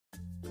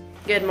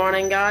Good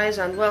morning, guys,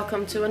 and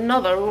welcome to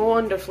another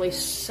wonderfully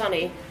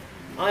sunny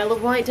Isle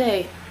of Wight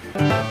day.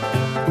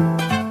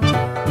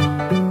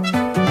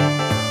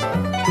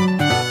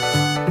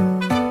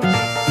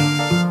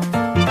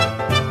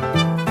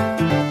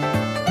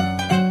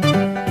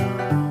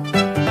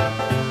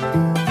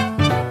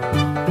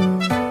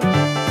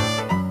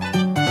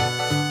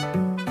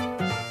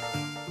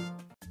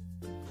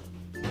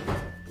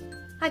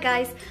 Hi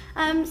guys,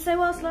 so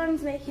whilst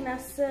Lauren's making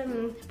us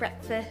some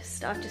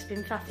breakfast, I've just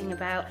been faffing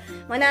about.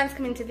 My nan's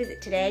coming to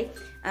visit today,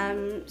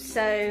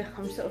 so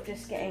I'm sort of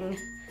just getting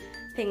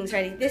things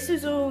ready. This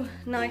was all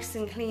nice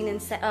and clean and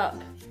set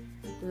up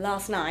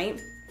last night,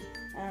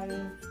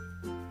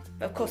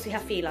 but of course we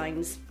have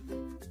felines.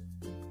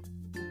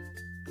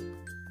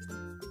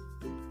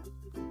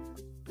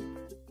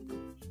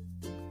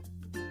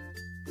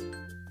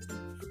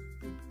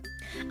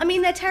 I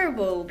mean, they're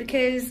terrible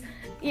because,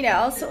 you know,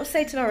 I'll sort of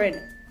say to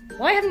Lauren,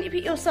 why haven't you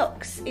put your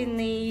socks in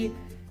the...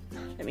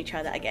 Let me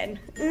try that again.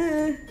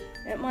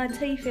 Get my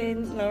teeth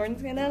in.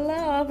 Lauren's gonna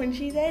laugh when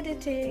she's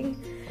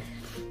editing.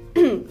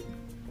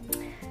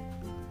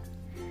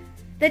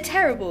 They're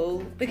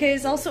terrible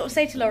because I'll sort of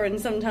say to Lauren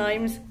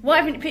sometimes, why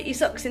haven't you put your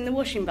socks in the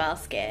washing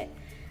basket?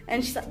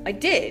 And she's like, I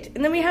did.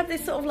 And then we have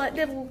this sort of like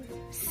little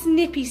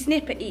snippy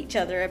snip at each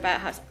other about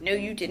how, no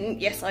you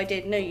didn't, yes I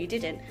did, no you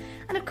didn't.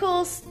 And of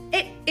course,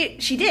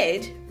 she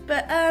did,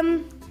 but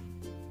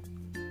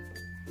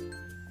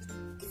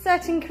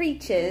certain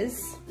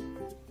creatures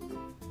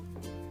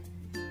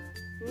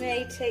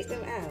may take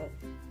them out.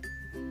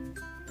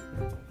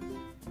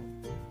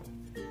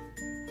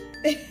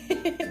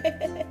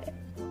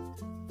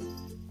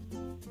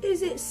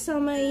 Is it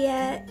summer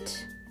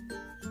yet?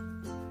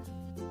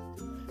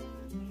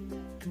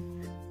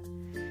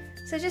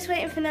 So just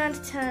waiting for Nan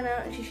to turn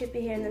up. She should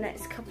be here in the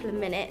next couple of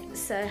minutes.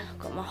 So I've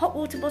got my hot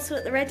water bottle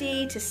at the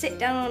ready to sit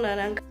down on,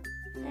 and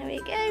there we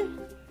go.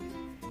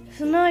 It's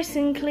nice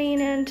and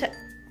clean and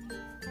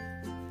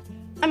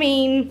I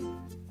mean,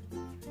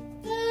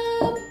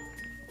 oh,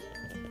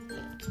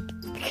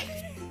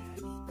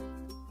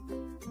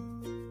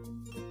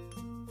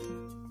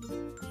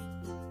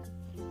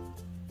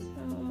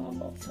 my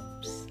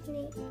bottoms.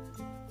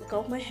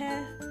 God, my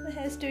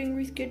hair's doing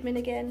Ruth Goodman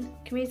again.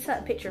 Can we insert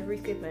a picture of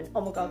Ruth Goodman? Oh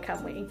my God,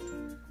 can we?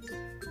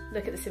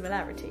 Look at the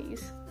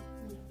similarities.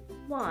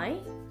 Why?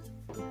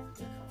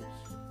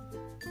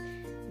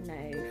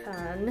 No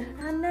fun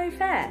and no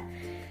fair.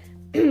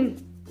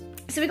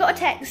 So we got a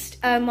text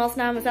whilst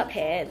Nan was up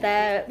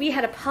here. We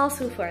had a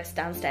parcel for us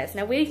downstairs.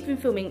 Now we've been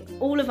filming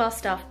all of our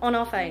stuff on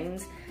our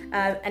phones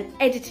and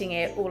editing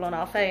it all on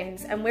our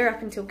phones, and we're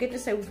up until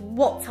goodness knows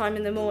what time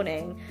in the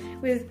morning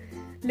with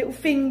little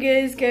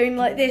fingers going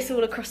like this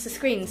all across the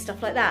screen and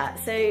stuff like that.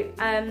 So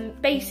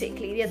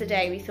basically the other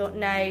day we thought,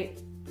 no,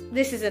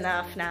 this is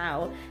enough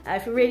now.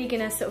 If we're really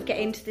gonna sort of get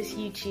into this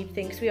YouTube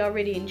thing, because we are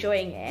really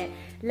enjoying it,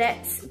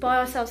 let's buy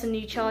ourselves a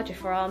new charger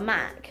for our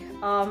Mac.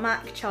 Our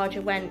Mac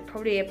charger went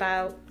probably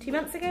about 2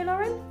 months ago,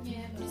 Lauren? Yeah.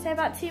 Would you say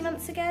about 2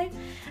 months ago?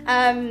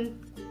 And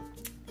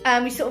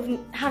we sort of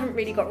haven't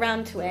really got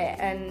round to it,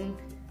 and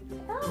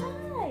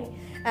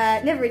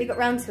never really got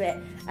round to it.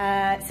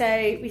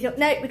 So we thought,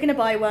 no, we're gonna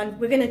buy one,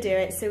 we're gonna do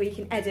it so we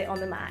can edit on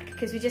the Mac,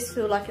 because we just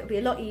feel like it'll be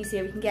a lot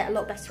easier, we can get a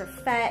lot better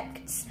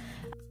effects.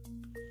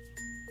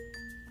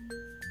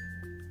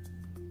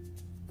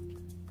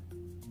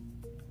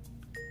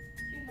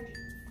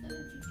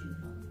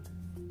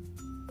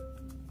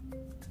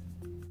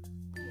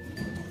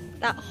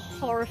 That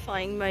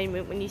horrifying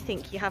moment when you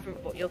think you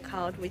haven't brought your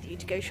card with you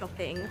to go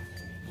shopping.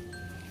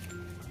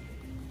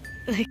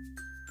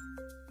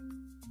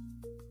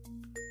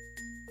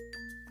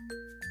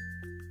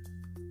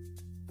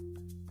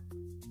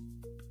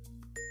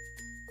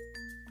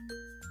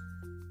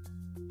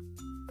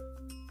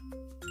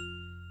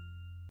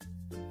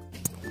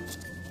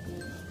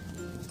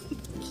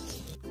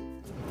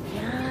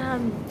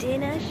 Yum,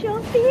 dinner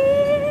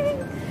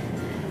shopping!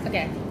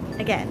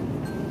 Again.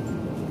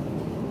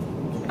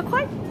 I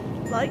quite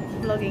like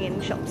vlogging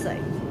in shops though.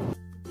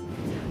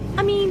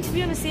 I mean, to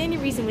be honest, the only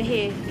reason we're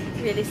here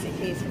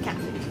realistically is for cat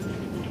food.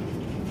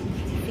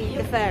 Feed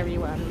the furry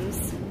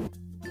ones.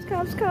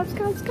 Carbs, carbs,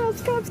 carbs,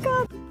 carbs, carbs,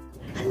 carbs!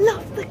 I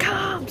love the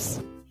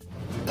carbs!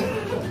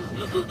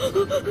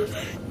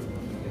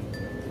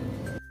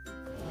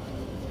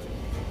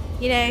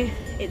 You know,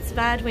 it's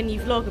bad when you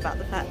vlog about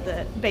the fact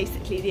that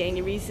basically the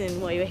only reason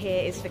why you're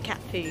here is for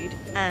cat food,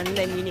 and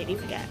then you nearly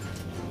forget.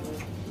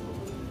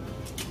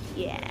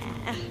 Yeah.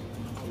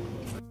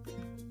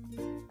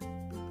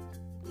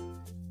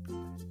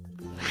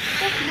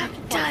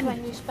 Done.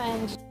 When you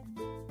spend.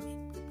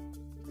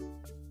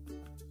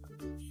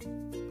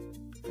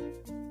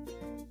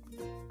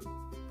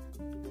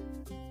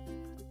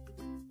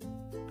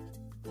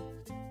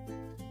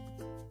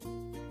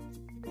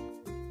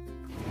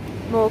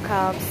 More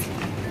carbs.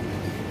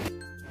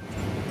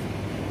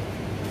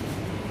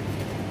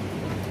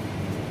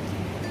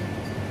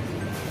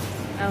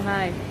 Oh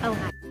hi. Oh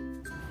hi.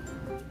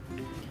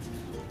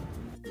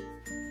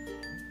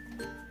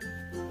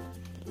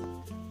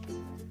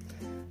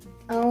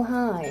 Oh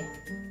Mile High.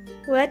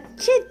 What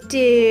you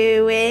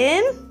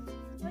doing?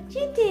 What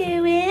you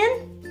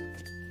doing?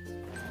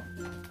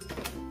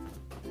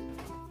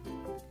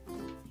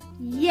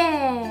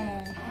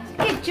 Yeah.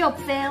 Good job,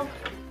 Phil.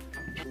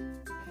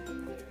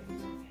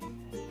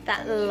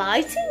 That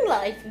lighting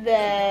life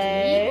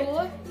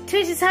though.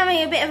 Twitter's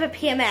having a bit of a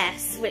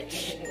PMS,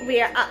 which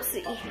we are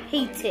absolutely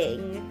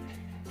hating.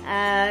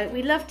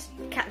 We love to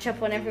catch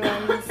up on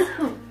everyone's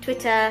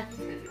Twitter,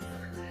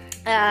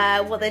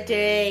 what they're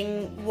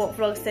doing, what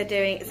vlogs they're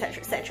doing, etc,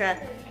 etc.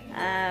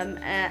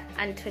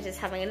 And Twitter's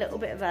having a little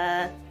bit of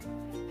a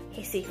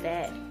hissy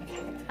fit,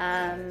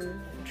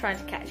 trying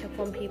to catch up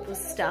on people's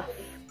stuff.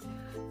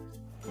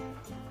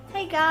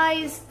 Hey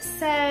guys,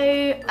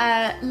 so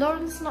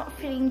Lauren's not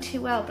feeling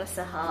too well, bless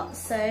her heart,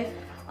 so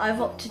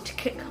I've opted to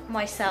cook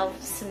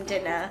myself some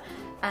dinner,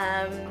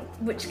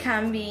 which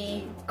can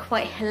be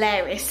quite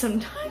hilarious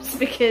sometimes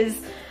because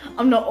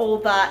I'm not all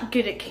that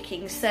good at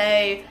cooking. So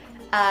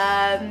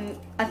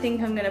I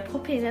think I'm going to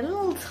pop in a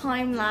little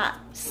time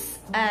lapse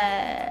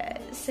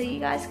so you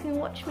guys can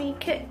watch me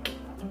cook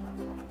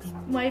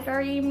my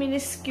very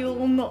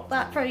minuscule, not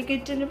that very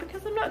good dinner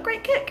because I'm not a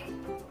great cook.